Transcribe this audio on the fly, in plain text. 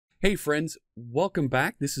Hey friends, welcome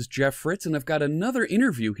back. This is Jeff Fritz, and I've got another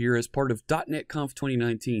interview here as part of .NET Conf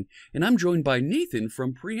 2019, and I'm joined by Nathan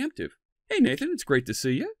from PreEmptive. Hey Nathan, it's great to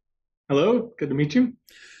see you. Hello, good to meet you.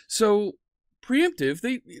 So,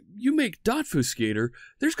 PreEmptive, you make Dotfuscator.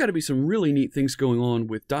 There's got to be some really neat things going on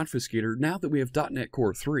with Dotfuscator now that we have .NET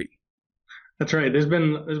Core 3. That's right. There's been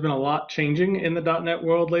a lot changing in the .NET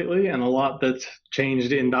world lately, and a lot that's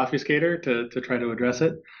changed in Dotfuscator to try to address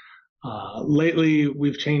it. Lately,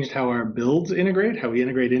 we've changed how our builds integrate, how we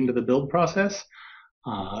integrate into the build process.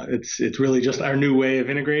 It's really just our new way of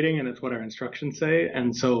integrating, and it's what our instructions say.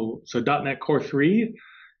 And so .NET Core 3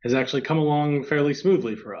 has actually come along fairly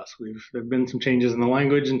smoothly for us. There've been some changes in the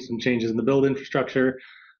language and some changes in the build infrastructure,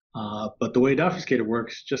 but the way Dotfuscator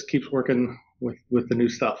works just keeps working with the new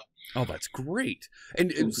stuff. Oh, that's great.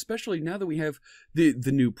 And especially now that we have the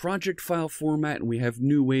new project file format and we have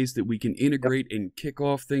new ways that we can integrate and kick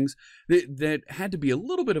off things, that had to be a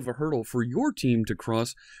little bit of a hurdle for your team to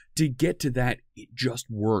cross to get to that it just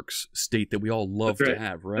works state that we all love to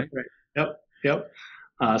have, right? That's right. Yep.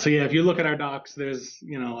 So yeah, if you look at our docs, there's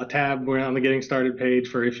a tab on the Getting Started page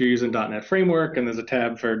for if you're using .NET Framework, and there's a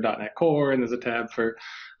tab for .NET Core, and there's a tab for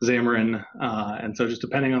Xamarin. And so just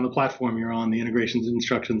depending on the platform you're on, the integrations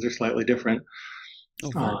instructions are slightly different.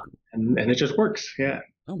 Oh, very cool. And it just works, yeah.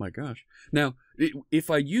 Oh my gosh. Now,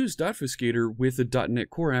 if I use Dotfuscator with a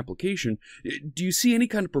 .NET Core application, do you see any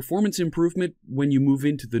kind of performance improvement when you move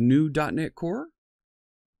into the new .NET Core?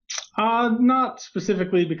 Not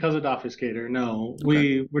specifically because of Dotfuscator, no.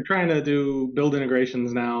 Okay. We're trying to do build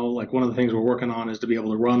integrations now. Like one of the things we're working on is to be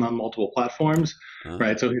able to run on multiple platforms,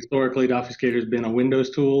 right? So historically, Dotfuscator has been a Windows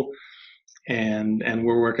tool, and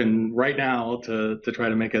we're working right now to try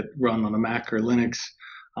to make it run on a Mac or Linux.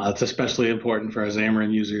 It's especially important for our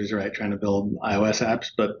Xamarin users, right? Trying to build iOS apps,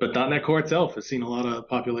 but .NET Core itself has seen a lot of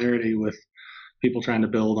popularity with people trying to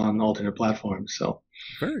build on alternate platforms. So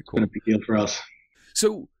very cool. It's been a big deal for us.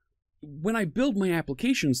 So when I build my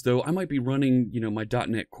applications, though, I might be running, my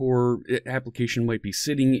 .NET Core application might be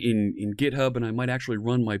sitting in GitHub, and I might actually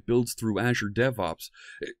run my builds through Azure DevOps.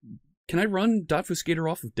 Can I run Dotfuscator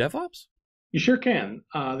off of DevOps? You sure can.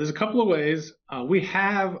 There's a couple of ways. We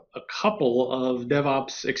have a couple of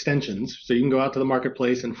DevOps extensions, so you can go out to the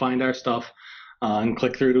marketplace and find our stuff and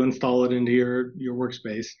click through to install it into your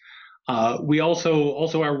workspace. We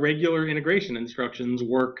also our regular integration instructions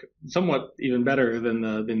work somewhat even better than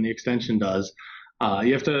the extension does.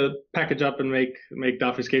 You have to package up and make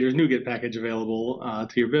Dotfuscator's NuGet package available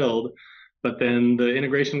to your build, but then the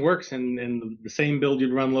integration works, and the same build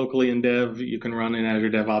you'd run locally in Dev, you can run in Azure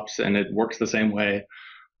DevOps, and it works the same way,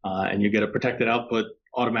 and you get a protected output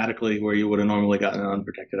automatically where you would have normally gotten an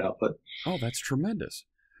unprotected output. Oh, that's tremendous.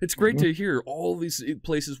 It's great to hear all these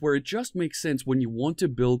places where it just makes sense when you want to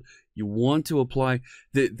build, you want to apply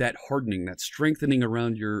that hardening, that strengthening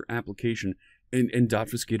around your application, and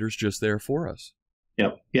Dotfuscator's just there for us.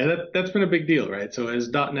 Yep. Yeah, that's been a big deal, right? So as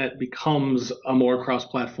 .NET becomes a more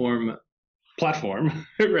cross-platform platform,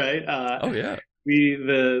 right? Oh yeah.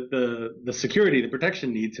 The security, the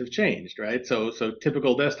protection needs have changed, right? So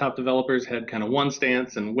typical desktop developers had kind of one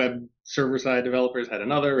stance, and web server-side developers had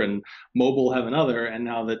another, and mobile have another. And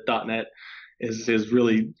now that .NET is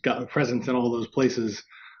really got a presence in all those places,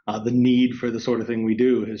 the need for the sort of thing we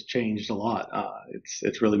do has changed a lot.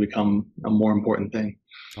 It's really become a more important thing.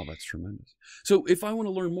 Oh, that's tremendous. So if I want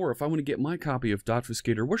to learn more, if I want to get my copy of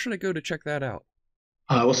Dotfuscator, where should I go to check that out?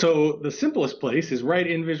 So the simplest place is right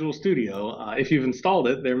in Visual Studio. If you've installed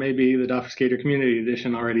it, there may be the Dotfuscator Community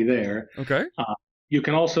Edition already there. Okay. You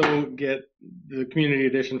can also get the Community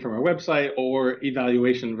Edition from our website, or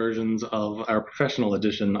evaluation versions of our Professional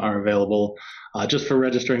Edition are available just for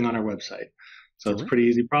registering on our website. So it's a pretty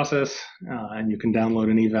easy process, and you can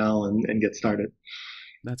download an eval and get started.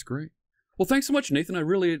 That's great. Well, thanks so much, Nathan. I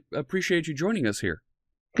really appreciate you joining us here.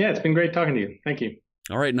 Yeah, it's been great talking to you. Thank you.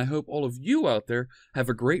 All right, and I hope all of you out there have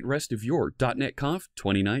a great rest of your .NET Conf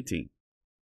 2019.